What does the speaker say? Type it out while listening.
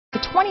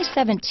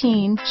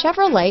2017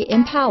 Chevrolet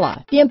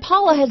Impala. The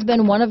Impala has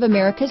been one of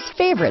America's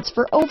favorites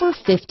for over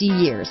 50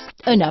 years.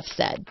 Enough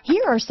said.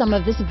 Here are some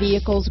of this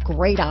vehicle's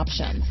great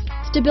options: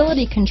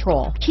 stability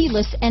control,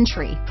 keyless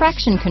entry,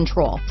 traction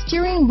control,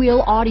 steering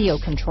wheel audio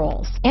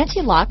controls,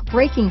 anti-lock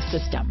braking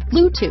system,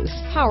 Bluetooth,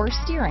 power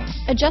steering,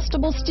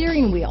 adjustable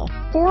steering wheel,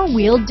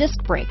 four-wheel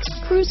disc brakes,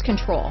 cruise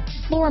control,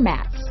 floor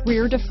mats,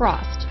 rear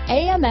defrost,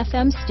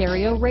 AM/FM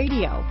stereo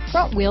radio,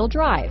 front-wheel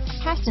drive,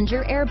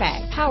 passenger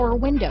airbag, power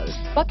windows,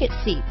 bucket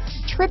seats,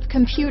 trip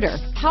computer,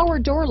 power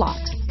door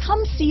locks.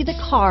 Come see the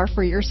car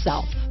for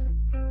yourself.